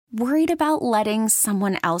Worried about letting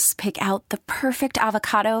someone else pick out the perfect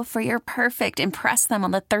avocado for your perfect impress them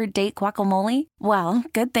on the third date guacamole? Well,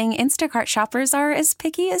 good thing Instacart shoppers are as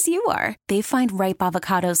picky as you are. They find ripe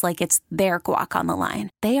avocados like it's their guac on the line.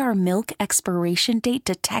 They are milk expiration date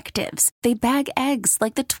detectives. They bag eggs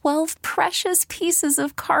like the 12 precious pieces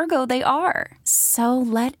of cargo they are. So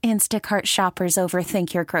let Instacart shoppers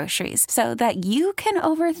overthink your groceries so that you can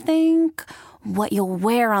overthink what you'll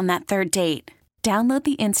wear on that third date. Download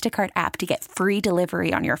the Instacart app to get free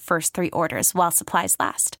delivery on your first 3 orders while supplies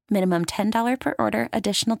last. Minimum $10 per order.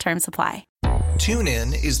 Additional terms apply.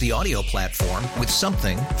 TuneIn is the audio platform with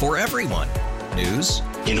something for everyone. News.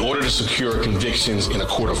 In order to secure convictions in a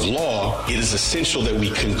court of law, it is essential that we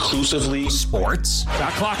conclusively. Sports.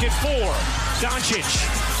 Shot clock at 4. Doncic.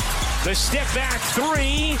 The step back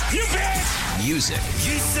 3. You bet. Music.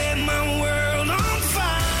 You set my world on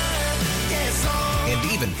fire.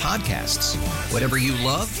 And even podcasts. Whatever you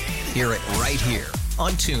love, hear it right here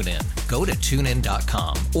on TuneIn. Go to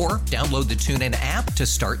TuneIn.com or download the TuneIn app to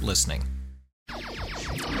start listening. As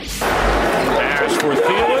for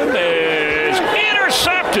Thielen, is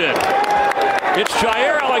intercepted. It's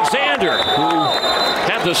Jair Alexander, who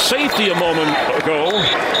had the safety a moment ago,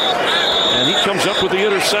 and he comes up with the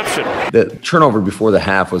interception. The turnover before the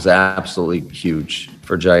half was absolutely huge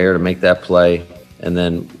for Jair to make that play, and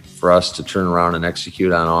then for us to turn around and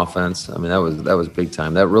execute on offense. I mean, that was big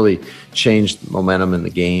time. That really changed momentum in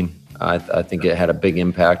the game. I think it had a big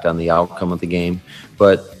impact on the outcome of the game.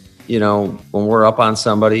 But, you know, when we're up on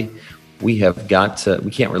somebody, we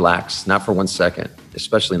can't relax, not for 1 second,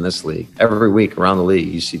 especially in this league. Every week around the league,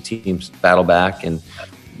 you see teams battle back. And,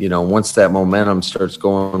 you know, once that momentum starts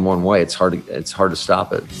going one way, it's hard to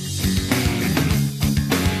stop it.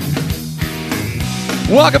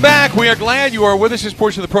 Welcome back. We are glad you are with us. This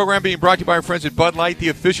portion of the program being brought to you by our friends at Bud Light, the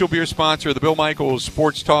official beer sponsor of the Bill Michaels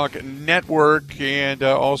Sports Talk Network, and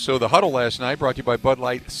also the Huddle last night, brought to you by Bud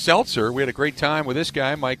Light Seltzer. We had a great time with this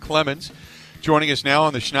guy, Mike Clemens, joining us now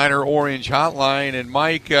on the Schneider Orange Hotline. And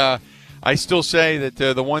Mike, I still say that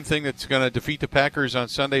the one thing that's going to defeat the Packers on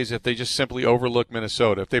Sunday is if they just simply overlook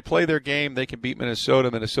Minnesota. If they play their game, they can beat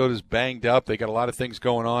Minnesota. Minnesota's banged up. They got a lot of things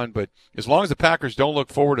going on. But as long as the Packers don't look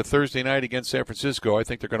forward to Thursday night against San Francisco, I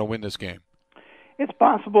think they're going to win this game. It's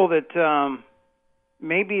possible that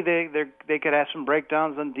maybe they could have some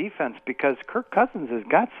breakdowns on defense because Kirk Cousins has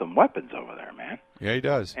got some weapons over there, man. Yeah, he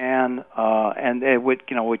does. And it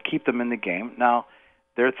would keep them in the game. Now,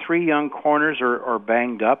 their 3 young corners are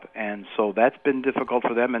banged up, and so that's been difficult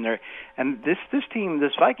for them. And this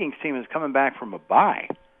Vikings team is coming back from a bye.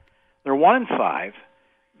 They're 1-5.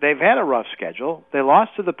 They've had a rough schedule. They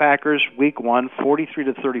lost to the Packers week 1,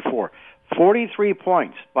 43-34. 43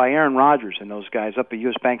 points by Aaron Rodgers and those guys up at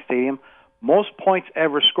US Bank Stadium. Most points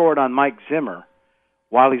ever scored on Mike Zimmer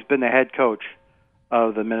while he's been the head coach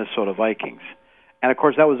of the Minnesota Vikings. And, of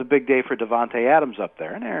course, that was a big day for Devontae Adams up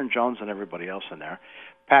there and Aaron Jones and everybody else in there.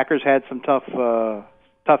 Packers had some tough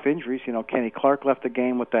injuries. You know, Kenny Clark left the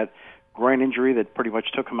game with that groin injury that pretty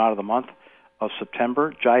much took him out of the month of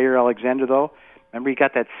September. Jair Alexander, though, remember he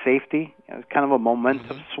got that safety. It was kind of a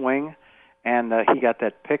momentum swing, and he got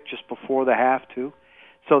that pick just before the half, too.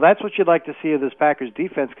 So that's what you'd like to see of this Packers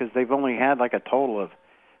defense because they've only had like a total of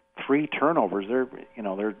 3 turnovers.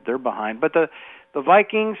 They're behind. But the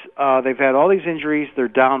Vikings, they've had all these injuries. They're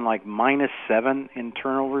down like -7 in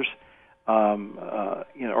turnovers,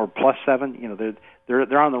 or +7. You know,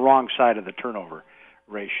 they're on the wrong side of the turnover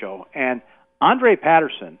ratio. And Andre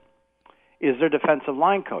Patterson is their defensive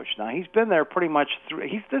line coach. Now he's been there pretty much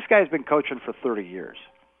this guy's been coaching for 30 years,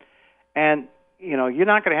 and you know you're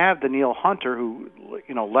not going to have Danielle Hunter who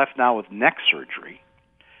left now with neck surgery.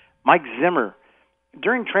 Mike Zimmer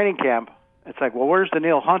during training camp. It's like, well, where's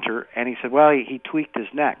Danielle Hunter? And he said, well, he tweaked his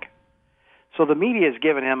neck. So the media has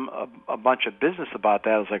given him a bunch of business about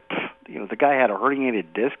that. It was like, the guy had a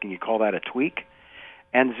herniated disc, and you call that a tweak?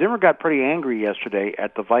 And Zimmer got pretty angry yesterday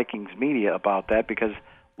at the Vikings media about that because,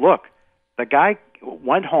 look, the guy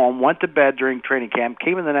went home, went to bed during training camp,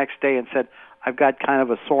 came in the next day and said, I've got kind of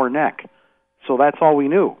a sore neck. So that's all we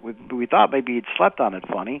knew. We thought maybe he'd slept on it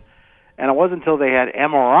funny. And it wasn't until they had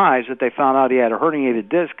MRIs that they found out he had a herniated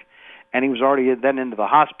disc, and he was already then into the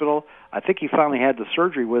hospital. I think he finally had the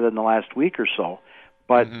surgery within the last week or so.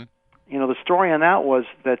 But, the story on that was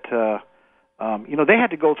that, they had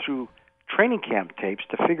to go through training camp tapes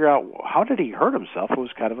to figure out how did he hurt himself. It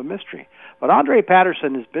was kind of a mystery. But Andre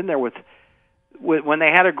Patterson has been there with when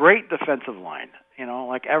they had a great defensive line,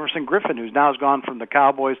 like Everson Griffin, who's now has gone from the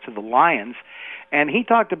Cowboys to the Lions. And he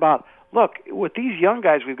talked about, look, with these young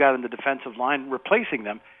guys we've got in the defensive line, replacing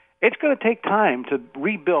them, it's going to take time to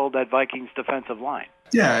rebuild that Vikings defensive line.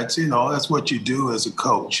 Yeah, it's, that's what you do as a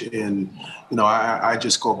coach. And, I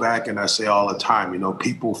just go back and I say all the time,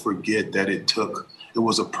 people forget that it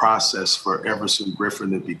was a process for Everson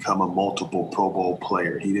Griffen to become a multiple Pro Bowl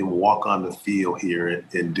player. He didn't walk on the field here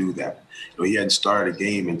and do that. He hadn't started a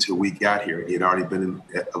game until we got here. He had already been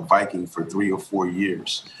a Viking for 3 or 4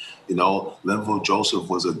 years. Linval Joseph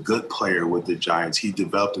was a good player with the Giants. He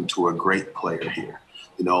developed into a great player here.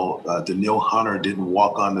 Danielle Hunter didn't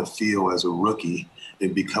walk on the field as a rookie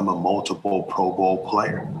and become a multiple Pro Bowl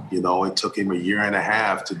player. It took him 1.5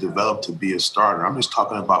 years to develop to be a starter. I'm just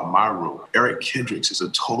talking about my room. Eric Kendricks is a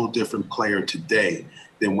total different player today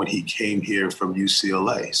than when he came here from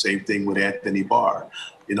UCLA. Same thing with Anthony Barr.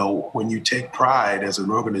 When you take pride as an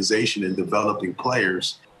organization in developing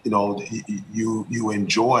players, you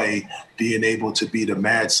enjoy being able to be the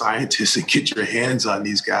mad scientist and get your hands on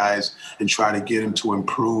these guys and try to get them to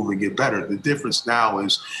improve and get better. The difference now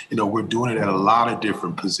is, we're doing it at a lot of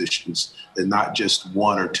different positions and not just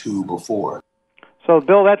 1 or 2 before. So,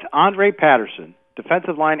 Bill, that's Andre Patterson,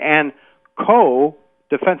 defensive line and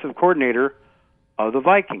co-defensive coordinator of the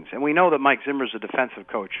Vikings. And we know that Mike Zimmer is a defensive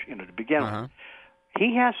coach, to begin with.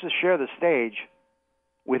 He has to share the stage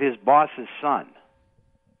with his boss's son,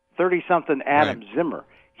 30-something Adam Zimmer.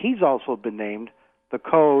 He's also been named the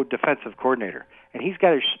co-defensive coordinator. And he's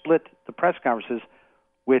got to split the press conferences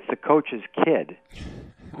with the coach's kid,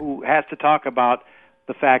 who has to talk about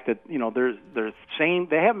the fact that, they're saying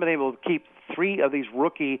they haven't been able to keep 3 of these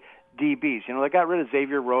rookie DBs. They got rid of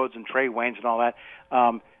Xavier Rhodes and Trey Waynes and all that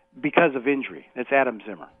because of injury. It's Adam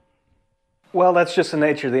Zimmer. Well, that's just the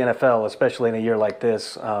nature of the NFL, especially in a year like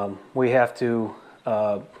this. We have to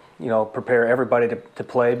prepare everybody to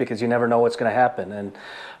play because you never know what's going to happen. And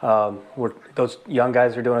those young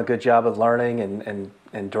guys are doing a good job of learning,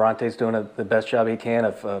 and Durante's doing the best job he can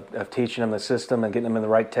of teaching them the system and getting them in the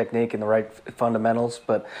right technique and the right fundamentals.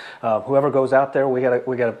 But whoever goes out there, we got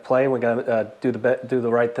to play. We got to do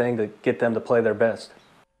the right thing to get them to play their best.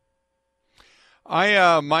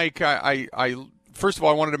 Mike, first of all,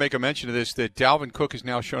 I wanted to make a mention of this, that Dalvin Cook has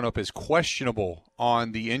now shown up as questionable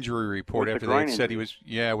on the injury report after they said he was,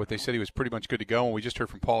 they said he was pretty much good to go. And we just heard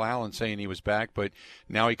from Paul Allen saying he was back, but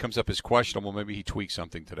now he comes up as questionable. Maybe he tweaked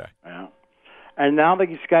something today. Yeah. And now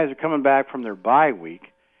these guys are coming back from their bye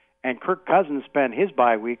week, and Kirk Cousins spent his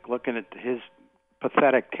bye week looking at his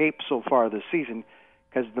pathetic tape so far this season,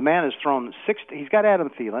 because the man has thrown he's got Adam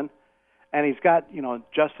Thielen, and he's got,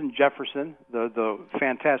 Justin Jefferson, the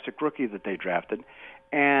fantastic rookie that they drafted,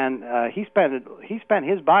 and he spent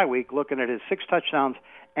his bye week looking at his 6 touchdowns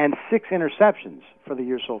and 6 interceptions for the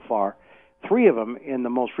year so far, 3 of them in the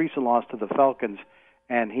most recent loss to the Falcons,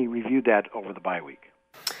 and he reviewed that over the bye week.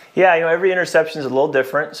 Yeah, every interception is a little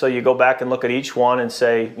different, so you go back and look at each one and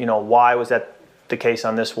say, why was that the case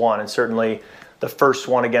on this one? And certainly the first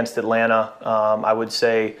one against Atlanta, I would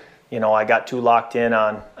say, I got too locked in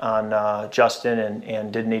on Justin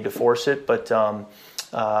and didn't need to force it. But,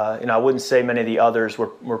 I wouldn't say many of the others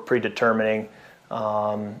were predetermining.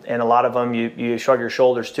 And a lot of them, you shrug your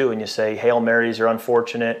shoulders too and you say Hail Marys are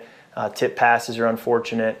unfortunate, tip passes are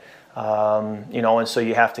unfortunate. And so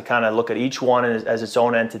you have to kind of look at each one as its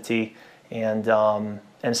own entity. And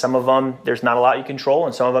some of them, there's not a lot you control,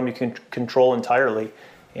 and some of them you can control entirely.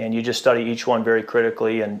 And you just study each one very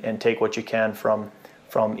critically and take what you can from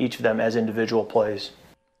each of them as individual plays.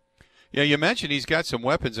 Yeah, you mentioned he's got some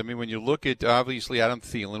weapons. I mean, when you look at, obviously, Adam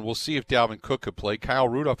Thielen, we'll see if Dalvin Cook could play. Kyle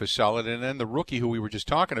Rudolph is solid. And then the rookie who we were just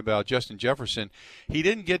talking about, Justin Jefferson, he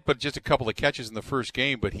didn't get but just a couple of catches in the first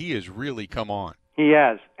game, but he has really come on. He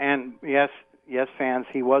has. And, yes, fans,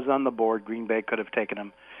 he was on the board. Green Bay could have taken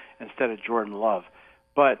him instead of Jordan Love.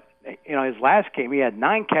 But, his last game, he had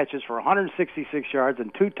 9 catches for 166 yards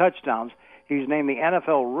and 2 touchdowns. He was named the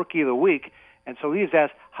NFL Rookie of the Week. And so he's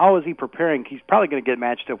asked, how is he preparing? He's probably going to get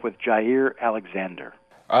matched up with Jair Alexander.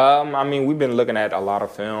 We've been looking at a lot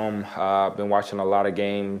of film, been watching a lot of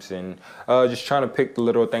games, and just trying to pick the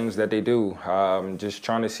little things that they do. Just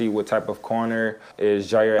trying to see what type of corner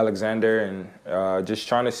is Jair Alexander, and just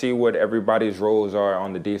trying to see what everybody's roles are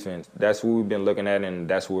on the defense. That's what we've been looking at, and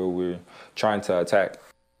that's where we're trying to attack.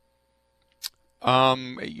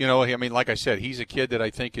 Like I said, he's a kid that I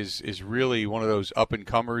think is really one of those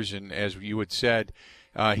up-and-comers, and as you had said,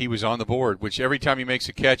 he was on the board, which every time he makes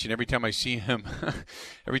a catch and every time I see him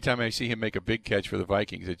make a big catch for the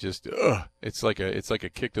Vikings, it just, it's like a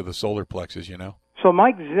kick to the solar plexus, So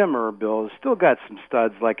Mike Zimmer, Bill, has still got some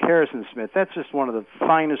studs like Harrison Smith. That's just one of the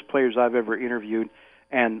finest players I've ever interviewed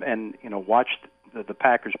and watched the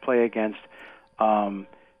Packers play against.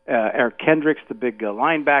 Eric Kendricks, the big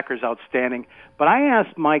linebacker, is outstanding. But I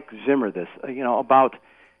asked Mike Zimmer this, about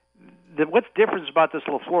what's different about this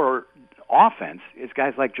LaFleur offense is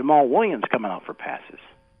guys like Jamal Williams coming out for passes.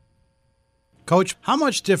 Coach, how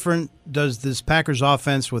much different does this Packers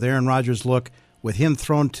offense with Aaron Rodgers look with him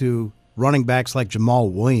thrown to running backs like Jamal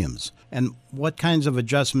Williams? And what kinds of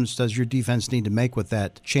adjustments does your defense need to make with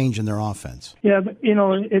that change in their offense? Yeah,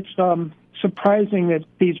 it's surprising that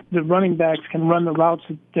the running backs can run the routes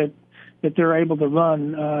that they're able to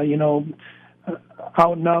run.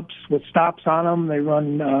 Out and ups with stops on them. They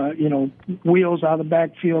run wheels out of the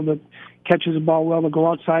backfield that catches the ball well. They'll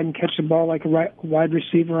go outside and catch the ball like a wide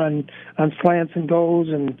receiver on slants and goes.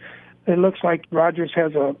 And it looks like Rodgers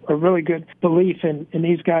has a really good belief in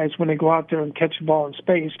these guys when they go out there and catch the ball in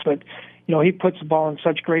space. But he puts the ball in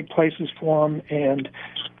such great places for them. And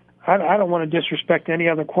I don't want to disrespect any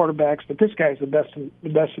other quarterbacks, but this guy's the best in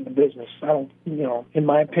the business. I don't, in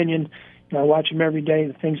my opinion. I watch him every day.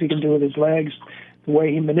 The things he can do with his legs, the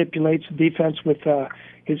way he manipulates the defense with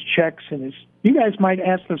his checks and his. You guys might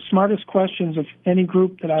ask the smartest questions of any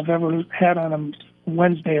group that I've ever had on a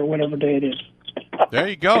Wednesday or whatever day it is. There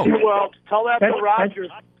you go. Well, tell that to Rodgers.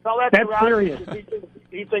 Tell that to Rodgers. Serious.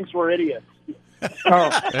 He thinks we're idiots.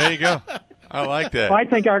 Oh, there you go. I like that. Well, I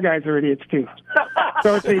think our guys are idiots too.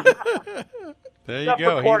 So it's easy. There you Except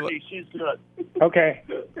go. for Courtney, she's good. Okay.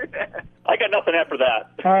 I got nothing after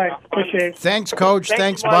that. All right. Appreciate it. Thanks, Coach.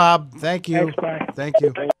 Thanks, Bob. Thank you. Thanks, bye. Thank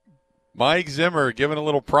you. Mike Zimmer giving a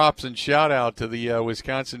little props and shout out to the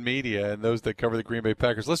Wisconsin media and those that cover the Green Bay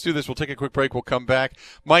Packers. Let's do this. We'll take a quick break. We'll come back.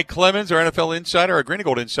 Mike Clemens, our NFL insider, our Green and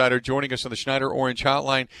Gold insider, joining us on the Schneider Orange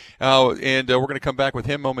Hotline. And we're going to come back with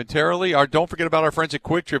him momentarily. Don't forget about our friends at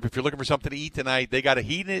Quick Trip. If you're looking for something to eat tonight, they got to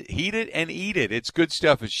heat it, and eat it. It's good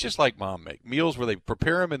stuff. It's just like Mom make meals where they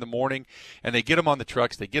prepare them in the morning and they get them on the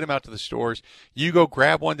trucks. They get them out to the stores. You go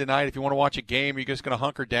grab one tonight if you want to watch a game. You're just going to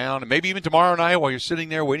hunker down, and maybe even tomorrow night while you're sitting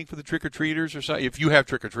there waiting for the trick-or-treaters or something, if you have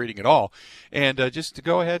trick-or-treating at all, and just to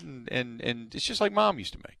go ahead and it's just like Mom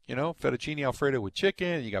used to make, fettuccine Alfredo with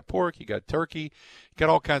chicken, you got pork, you got turkey, you got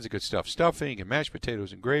all kinds of good stuff, stuffing and mashed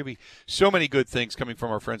potatoes and gravy. So many good things coming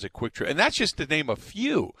from our friends at Quick Trip, and that's just to name a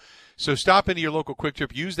few. So stop into your local Quick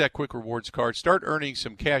Trip, use that Quick Rewards card, start earning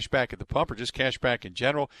some cash back at the pump or just cash back in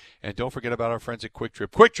general, and don't forget about our friends at Quick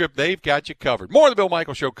Trip. Quick Trip, they've got you covered. More of the Bill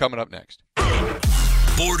Michaels Show coming up next.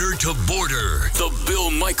 Border to Border, the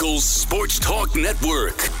Bill Michaels Sports Talk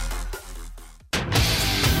Network.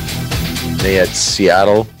 They had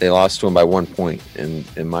Seattle. They lost to them by 1 point, and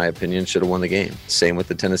in my opinion, should have won the game. Same with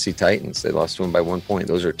the Tennessee Titans. They lost to them by 1 point.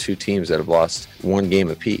 Those are two teams that have lost one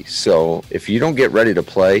game apiece. So if you don't get ready to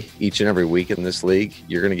play each and every week in this league,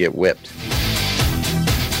 you're going to get whipped.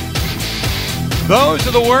 Those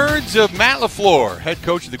are the words of Matt LaFleur, head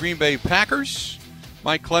coach of the Green Bay Packers.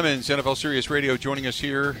 Mike Clemens, NFL Sirius Radio, joining us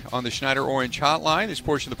here on the Schneider Orange Hotline. This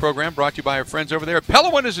portion of the program brought to you by our friends over there at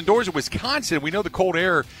Pella Windows and Doors of Wisconsin. We know the cold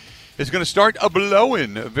air is going to start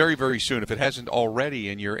a-blowing very, very soon if it hasn't already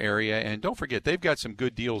in your area. And don't forget, they've got some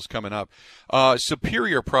good deals coming up.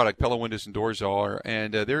 Superior product, Pella Windows and Doors are,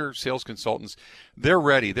 and their sales consultants, they're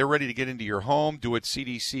ready. They're ready to get into your home, do it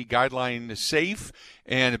CDC guideline safe,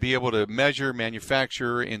 and to be able to measure,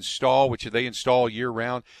 manufacture, install, which they install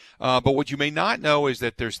year-round. But what you may not know is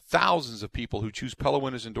that there's thousands of people who choose Pella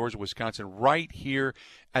Windows and Doors of Wisconsin right here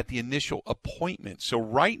at the initial appointment. So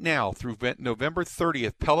right now, through November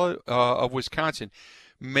 30th, Pella of Wisconsin,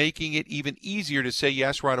 making it even easier to say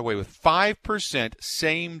yes right away with 5%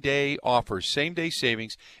 same-day offers, same-day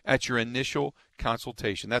savings at your initial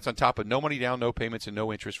consultation. That's on top of no money down, no payments, and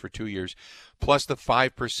no interest for 2 years, plus the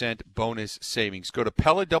 5% bonus savings. Go to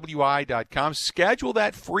PellaWI.com. Schedule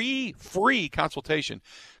that free consultation.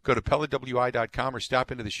 Go to PellaWI.com or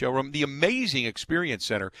stop into the showroom. The amazing Experience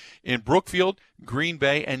Center in Brookfield, Green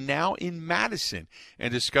Bay, and now in Madison,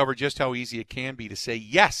 and discover just how easy it can be to say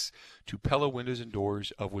yes to Pella Windows and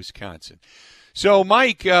Doors of Wisconsin. So,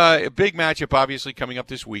 Mike, a big matchup obviously coming up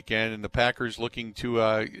this weekend, and the Packers looking to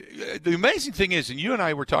the amazing thing is, and you and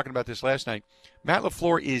I were talking about this last night, Matt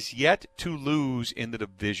LaFleur is yet to lose in the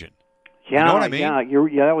division. Yeah, you know what I mean?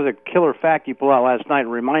 Yeah, that was a killer fact you pulled out last night. A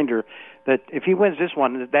reminder that if he wins this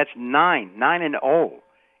one, that's 9-0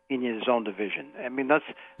 in his own division. I mean, that's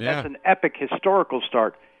an epic historical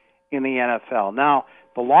start in the NFL. Now,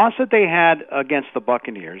 the loss that they had against the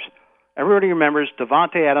Buccaneers, everybody remembers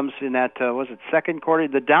Devontae Adams in that, second quarter,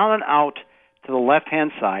 the down and out to the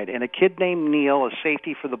left-hand side, and a kid named Neal, a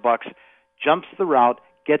safety for the Bucs, jumps the route,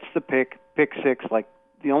 gets the pick six, like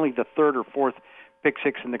the third or fourth pick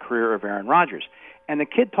six in the career of Aaron Rodgers. And the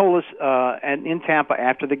kid told us in Tampa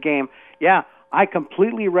after the game, yeah, I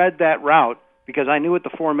completely read that route because I knew what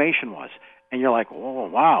the formation was. And you're like, oh,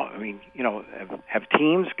 wow. I mean, have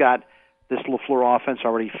teams got this LaFleur offense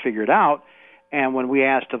already figured out. And when we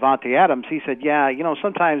asked Davante Adams, he said, "Yeah,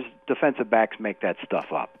 sometimes defensive backs make that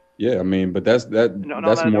stuff up." Yeah, I mean, but that's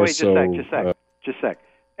more wait, so. Just a sec.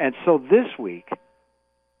 And so this week,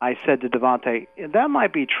 I said to Davante, that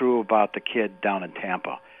might be true about the kid down in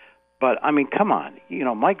Tampa, but I mean, come on,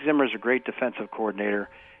 Mike Zimmer's a great defensive coordinator.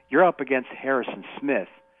 You're up against Harrison Smith,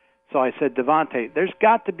 so I said, Davante, there's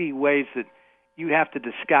got to be ways that you have to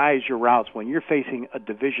disguise your routes when you're facing a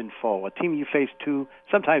division foe, a team you face 2,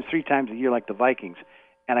 sometimes 3 times a year like the Vikings,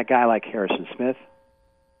 and a guy like Harrison Smith.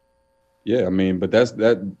 Yeah, I mean, but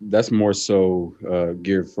that's more so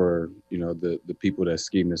geared for the people that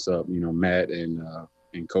scheme this up. Matt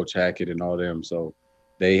and Coach Hackett and all them. So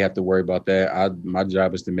they have to worry about that. My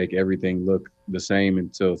job is to make everything look the same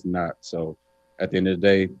until it's not. So at the end of the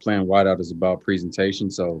day, playing wideout is about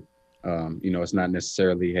presentation. So it's not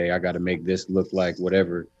necessarily, hey, I got to make this look like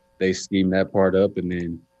whatever. They scheme that part up, and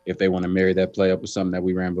then if they want to marry that play up with something that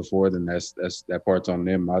we ran before, then that's that part's on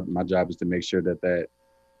them. My job is to make sure that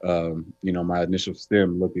my initial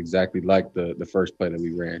stem looked exactly like the first play that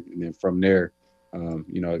we ran, and then from there,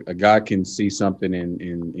 a guy can see something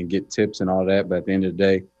and get tips and all that, but at the end of the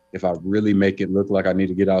day, if I really make it look like I need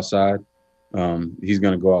to get outside, he's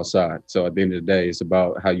going to go outside. So at the end of the day, it's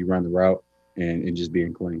about how you run the route and just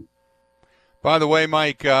being clean. By the way,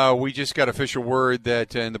 Mike, we just got official word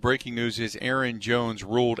that in the breaking news is Aaron Jones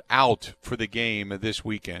ruled out for the game this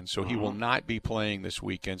weekend, so he will not be playing this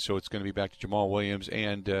weekend. So it's going to be back to Jamal Williams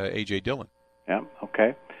and A.J. Dillon. Yeah,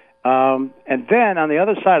 okay. And then on the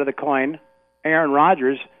other side of the coin, Aaron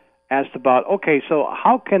Rodgers asked about, okay, so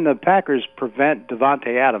how can the Packers prevent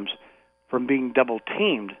Davante Adams from being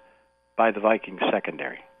double-teamed by the Vikings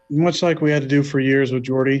secondary? Much like we had to do for years with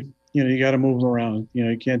Jordy. You got to move them around.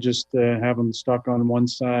 You can't just have them stuck on one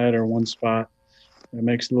side or one spot. It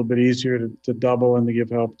makes it a little bit easier to double and to give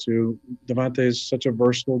help to. Davante is such a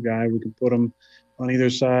versatile guy. We can put him on either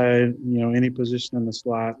side, any position in the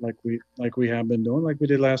slot like we have been doing, like we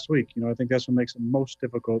did last week. I think that's what makes it most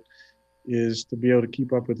difficult is to be able to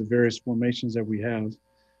keep up with the various formations that we have.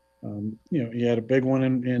 He had a big one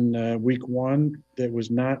in week 1 that was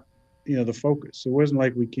not, the focus. It wasn't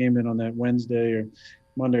like we came in on that Wednesday or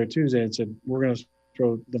Monday or Tuesday and said, we're going to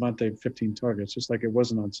throw Davante 15 targets, just like it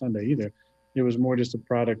wasn't on Sunday either. It was more just a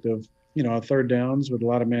product of, third downs with a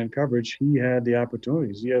lot of man coverage. He had the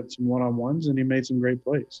opportunities. He had some one-on-ones, and he made some great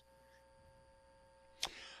plays.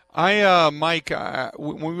 Mike,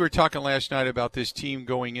 when we were talking last night about this team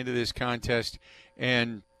going into this contest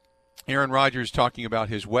and Aaron Rodgers talking about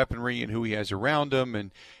his weaponry and who he has around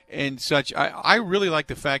him and such, I really like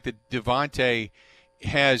the fact that Davante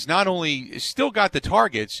has not only still got the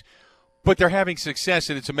targets, but they're having success,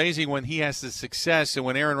 and it's amazing when he has the success and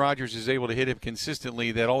when Aaron Rodgers is able to hit him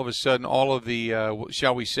consistently that all of a sudden all of the,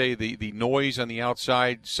 shall we say, the noise on the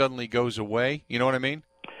outside suddenly goes away. You know what I mean?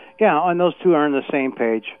 Yeah, and those two are on the same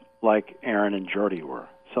page like Aaron and Jordy were.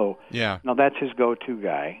 So yeah, that's his go-to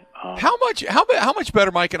guy. How much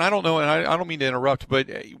better, Mike? And I don't know, and I don't mean to interrupt, but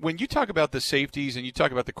when you talk about the safeties and you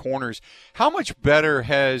talk about the corners, how much better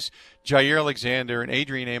has Jaire Alexander and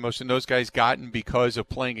Adrian Amos and those guys gotten because of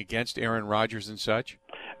playing against Aaron Rodgers and such?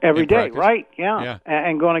 Every day, practice? Right? Yeah,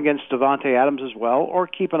 and going against Davante Adams as well, or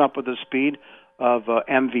keeping up with the speed of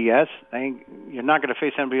MVS. You're not going to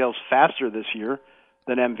face anybody else faster this year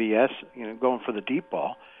than MVS. Going for the deep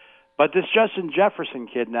ball. But this Justin Jefferson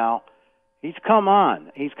kid now, he's come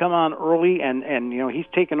on. He's come on early, and he's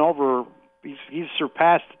taken over. He's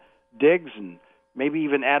surpassed Diggs and maybe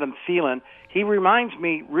even Adam Thielen. He reminds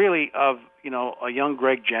me really of a young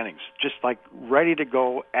Greg Jennings, just like ready to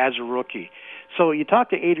go as a rookie. So you talk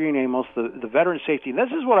to Adrian Amos, the veteran safety. And this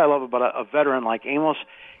is what I love about a veteran like Amos,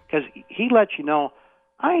 because he lets you know,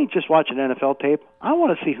 I ain't just watching NFL tape. I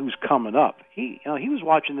want to see who's coming up. He was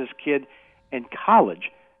watching this kid in college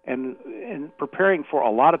and preparing for a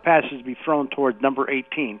lot of passes to be thrown toward number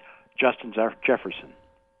 18, Justin Jefferson.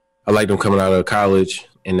 I like them coming out of college,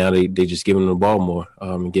 and now they just giving them the ball more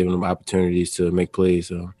and giving them opportunities to make plays.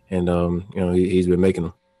 He's been making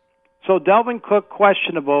them. So Dalvin Cook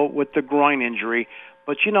questionable with the groin injury,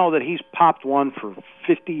 but you know that he's popped one for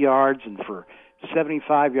 50 yards and for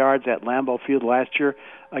 75 yards at Lambeau Field last year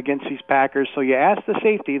against these Packers. So you ask the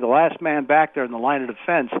safety, the last man back there in the line of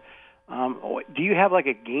defense, do you have like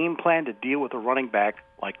a game plan to deal with a running back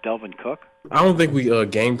like Dalvin Cook? I don't think we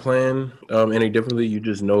game plan any differently. You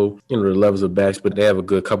just know, the levels of backs, but they have a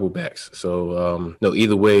good couple backs. So,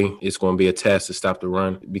 either way, it's going to be a task to stop the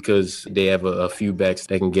run because they have a few backs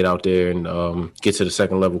that can get out there and get to the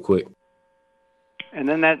second level quick. And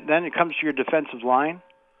then it comes to your defensive line,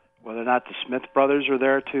 whether or not the Smith brothers are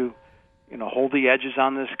there to, hold the edges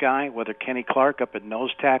on this guy, whether Kenny Clark up at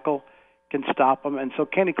nose tackle can stop him. And so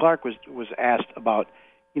Kenny Clark was asked about,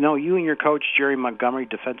 you and your coach, Jerry Montgomery,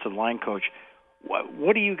 defensive line coach,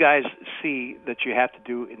 what do you guys see that you have to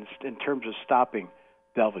do in terms of stopping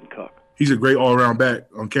Dalvin Cook? He's a great all-around back.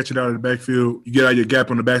 Catching out of the backfield, you get out of your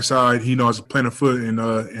gap on the backside. He knows how to plant a foot and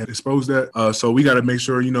expose that. So we got to make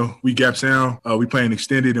sure, we gap sound. We playing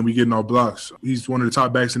extended and we getting our blocks. He's one of the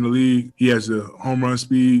top backs in the league. He has the home run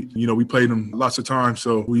speed. We played him lots of times,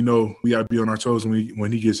 so we know we got to be on our toes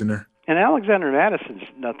when he gets in there. And Alexander Madison's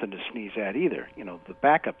nothing to sneeze at either. The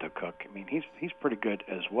backup to Cook. He's pretty good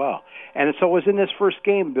as well. And so it was in this first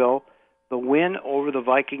game, Bill, the win over the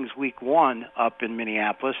Vikings Week 1 up in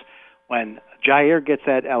Minneapolis, when Jair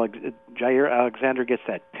Alexander gets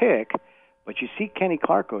that pick, but you see Kenny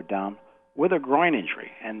Clark go down with a groin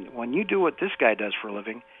injury. And when you do what this guy does for a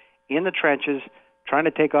living, in the trenches, trying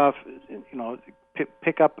to take off,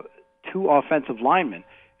 pick up 2 offensive linemen,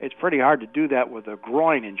 it's pretty hard to do that with a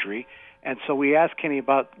groin injury. And so we asked Kenny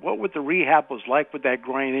about what the rehab was like with that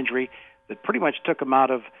groin injury that pretty much took him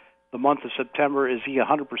out of the month of September. Is he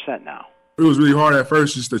 100% now? It was really hard at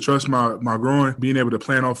first just to trust my groin, being able to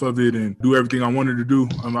plan off of it and do everything I wanted to do.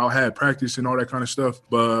 I had practice and all that kind of stuff.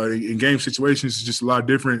 But in game situations, it's just a lot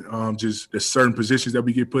different. Just there's certain positions that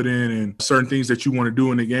we get put in and certain things that you want to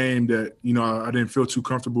do in the game that, I didn't feel too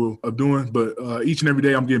comfortable of doing. But each and every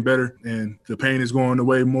day I'm getting better and the pain is going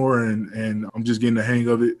away more and I'm just getting the hang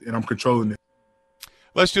of it and I'm controlling it.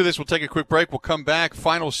 Let's do this. We'll take a quick break. We'll come back.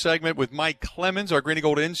 Final segment with Mike Clemens, our Green and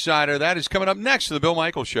Gold Insider. That is coming up next to the Bill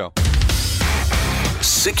Michaels Show.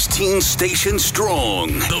 16 stations strong.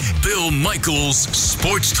 The Bill Michaels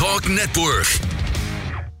Sports Talk Network.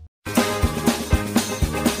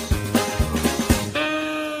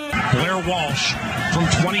 Blair Walsh from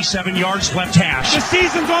 27 yards left hash. The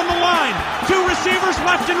season's on the line. 2 receivers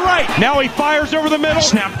left and right. Now he fires over the middle.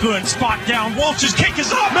 Snap good. Spot down. Walsh's kick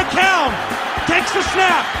is up. McCown takes the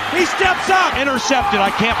snap. He steps up. Intercepted. I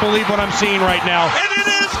can't believe what I'm seeing right now. And it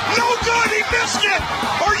is no good. He missed it.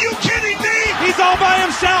 Are you kidding me? He's all by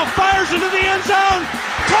himself. Fires into the end zone.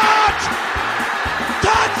 Caught!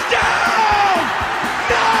 Touchdown!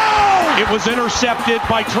 No! It was intercepted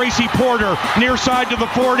by Tracy Porter near side to the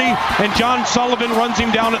 40, and John Sullivan runs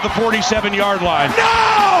him down at the 47-yard line.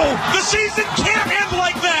 No! The season can't end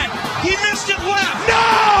like that. He missed it left.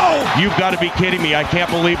 No! You've got to be kidding me. I can't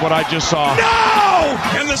believe what I just saw. No!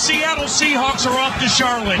 And the Seattle Seahawks are off to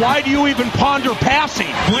Charlotte. Why do you even ponder passing?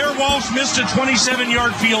 Blair Walsh missed a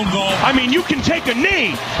 27-yard field goal. You can take a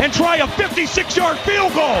knee and try a 56-yard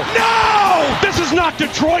field goal. No! This is not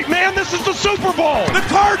Detroit, man. This is the Super Bowl. The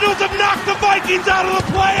Cardinals have knocked the Vikings out of the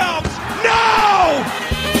playoffs. No!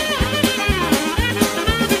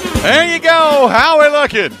 There you go. How we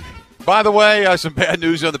looking? By the way, some bad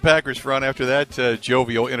news on the Packers front after that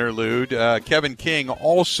jovial interlude. Kevin King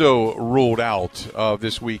also ruled out of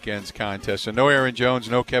this weekend's contest. So no Aaron Jones,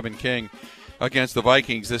 no Kevin King against the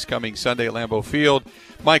Vikings this coming Sunday at Lambeau Field.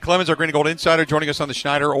 Mike Clemens, our Green and Gold Insider, joining us on the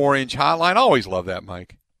Schneider Orange Hotline. Always love that,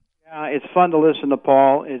 Mike. Yeah, it's fun to listen to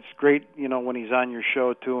Paul. It's great, when he's on your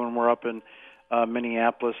show, too, and we're up in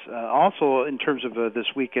Minneapolis. Also, in terms of this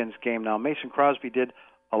weekend's game now, Mason Crosby did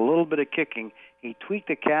a little bit of kicking. He tweaked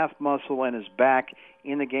a calf muscle in his back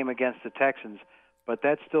in the game against the Texans, but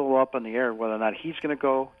that's still up in the air whether or not he's going to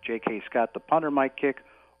go. J.K. Scott, the punter, might kick,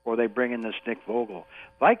 or they bring in this Nick Vogel.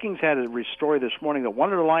 Vikings had a story this morning that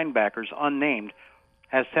one of their linebackers, unnamed,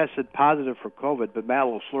 has tested positive for COVID, but Matt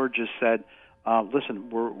LaFleur just said,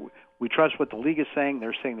 listen, we trust what the league is saying.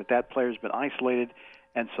 They're saying that player's been isolated,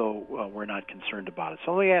 and so we're not concerned about it.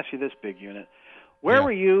 So let me ask you this, Big Unit. Where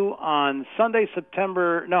were you on Monday,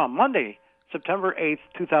 September 8th,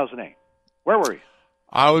 2008? Where were you?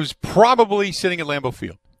 I was probably sitting at Lambeau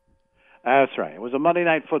Field. That's right. It was a Monday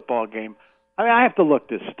Night Football game. I have to look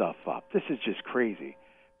this stuff up. This is just crazy.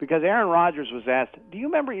 Because Aaron Rodgers was asked, do you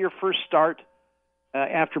remember your first start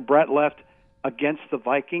after Brett left against the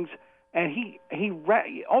Vikings? And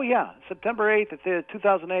September 8th,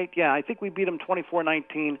 2008. Yeah, I think we beat them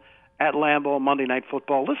 24-19 at Lambeau Monday Night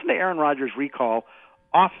Football. Listen to Aaron Rodgers' recall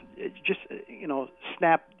off,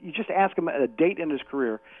 snap. You just ask him a date in his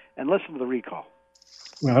career and listen to the recall.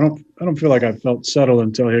 Well, I don't feel like I felt settled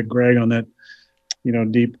until I hit Greg on that,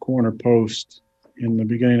 deep corner post in the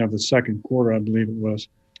beginning of the second quarter, I believe it was.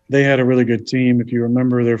 They had a really good team. If you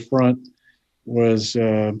remember, their front was,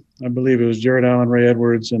 I believe it was Jared Allen, Ray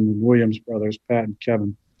Edwards, and Williams brothers, Pat and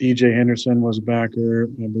Kevin. E.J. Henderson was a backer.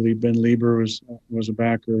 I believe Ben Lieber was a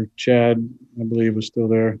backer. Chad, I believe, was still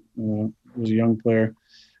there. Was a young player.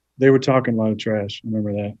 They were talking a lot of trash. I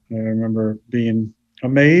remember that. I remember being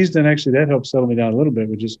amazed, and actually that helped settle me down a little bit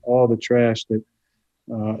with just all the trash that,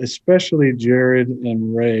 especially Jared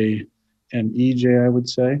and Ray and EJ, I would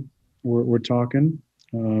say, we're talking.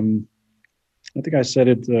 I think I said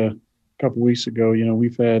it a couple weeks ago.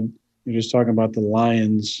 We've had, you're just talking about the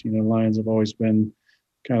Lions. Lions have always been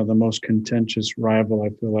kind of the most contentious rival, I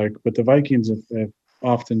feel like. But the Vikings have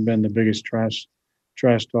often been the biggest trash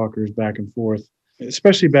talkers back and forth,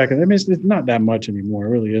 especially back in, it's not that much anymore. It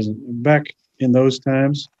really isn't. Back in those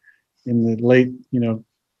times, in the late,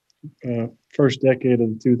 first decade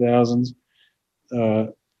of the 2000s,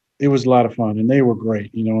 it was a lot of fun, and they were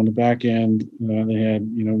great. On the back end, they had,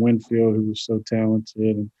 Winfield, who was so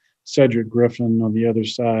talented, and Cedric Griffin on the other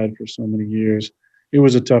side for so many years. It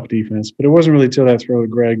was a tough defense, but it wasn't really till that throw to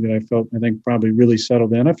Greg that I think probably really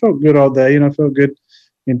settled in. I felt good all day, I felt good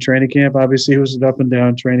in training camp. Obviously, it was an up and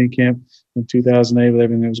down training camp in 2008 with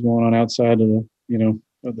everything that was going on outside of the,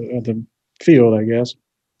 of the field, I guess.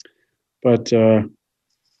 But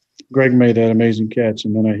Greg made that amazing catch,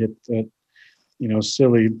 and then I hit that,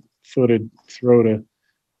 silly-footed throw to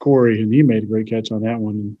Corey, and he made a great catch on that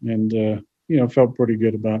one, and felt pretty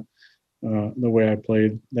good about the way I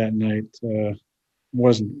played that night.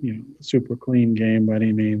 Wasn't a super clean game by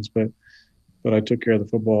any means, but I took care of the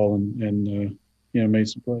football and made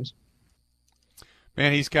some plays.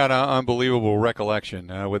 Man, he's got an unbelievable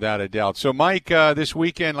recollection, without a doubt. So, Mike, this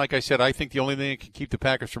weekend, like I said, I think the only thing that can keep the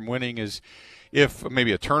Packers from winning is if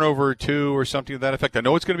maybe a turnover or two or something to that effect. I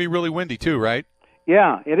know it's going to be really windy too, right?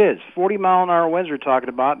 Yeah, it is. 40-mile-an-hour winds we're talking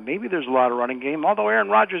about. Maybe there's a lot of running game, although Aaron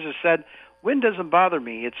Rodgers has said wind doesn't bother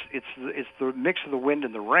me. It's the mix of the wind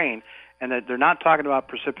and the rain, and that they're not talking about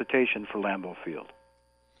precipitation for Lambeau Field.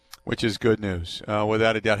 Which is good news,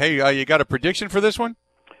 without a doubt. Hey, you got a prediction for this one?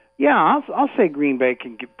 Yeah, I'll say Green Bay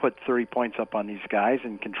can put 30 points up on these guys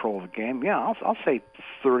and control the game. Yeah, I'll say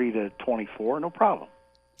 30-24, no problem.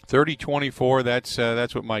 30-24,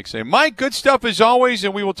 that's what Mike's saying. Mike, good stuff as always,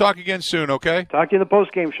 and we will talk again soon, okay? Talk to you in the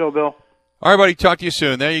post-game show, Bill. All right, buddy, talk to you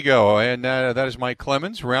soon. There you go. And that is Mike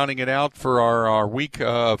Clemens rounding it out for our week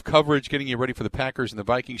of coverage, getting you ready for the Packers and the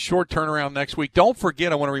Vikings. Short turnaround next week. Don't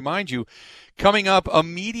forget, I want to remind you, coming up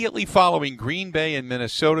immediately following Green Bay and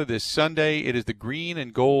Minnesota this Sunday, it is the Green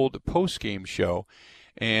and Gold post-game show.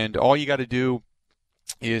 And all you got to do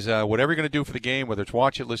is whatever you're going to do for the game, whether it's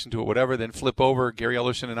watch it, listen to it, whatever, then flip over. Gary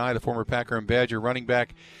Ellerson and I, the former Packer and Badger running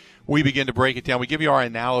back, we begin to break it down. We give you our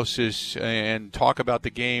analysis and talk about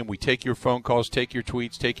the game. We take your phone calls, take your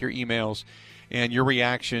tweets, take your emails, and your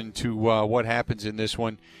reaction to what happens in this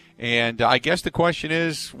one. And I guess the question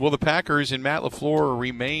is, will the Packers and Matt LaFleur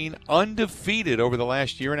remain undefeated over the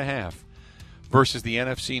last year and a half versus the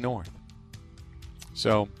NFC North?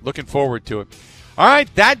 So looking forward to it. All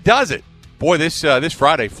right, that does it. Boy, this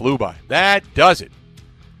Friday flew by. That does it.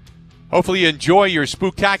 Hopefully you enjoy your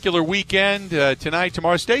spooktacular weekend tonight,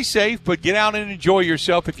 tomorrow. Stay safe, but get out and enjoy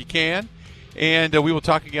yourself if you can. And we will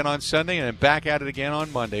talk again on Sunday and then back at it again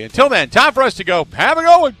on Monday. Until then, time for us to go. Have a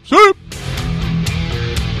good one. Soup.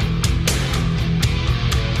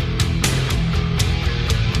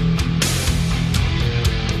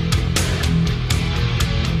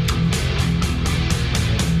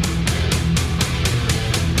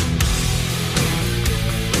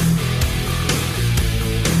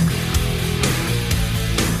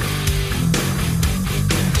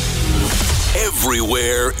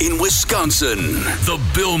 Everywhere in Wisconsin. The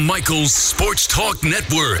Bill Michaels Sports Talk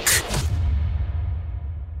Network.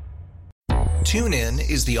 TuneIn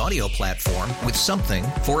is the audio platform with something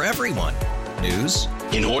for everyone. News.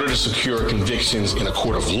 In order to secure convictions in a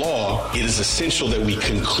court of law, it is essential that we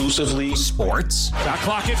conclusively. Sports. Shot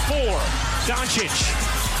clock at 4.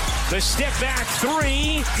 Doncic. The step back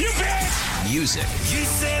 3. You bet. Music. You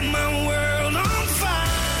set my world on fire.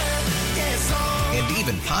 Yes, and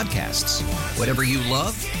even podcasts. Whatever you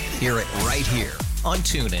love, hear it right here on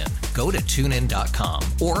TuneIn. Go to TuneIn.com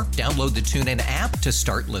or download the TuneIn app to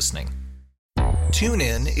start listening.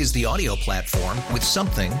 TuneIn is the audio platform with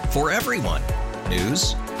something for everyone.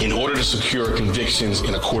 News. In order to secure convictions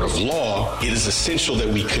in a court of law, it is essential that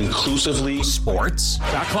we conclusively. Sports.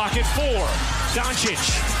 Shot clock at 4.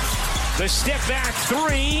 Doncic. The step back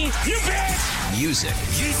 3. You bet. Music.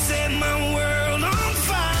 You set my world on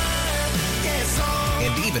fire.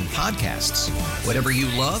 And even podcasts. Whatever you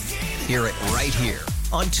love, hear it right here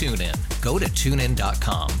on TuneIn. Go to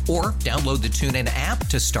TuneIn.com or download the TuneIn app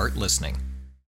to start listening.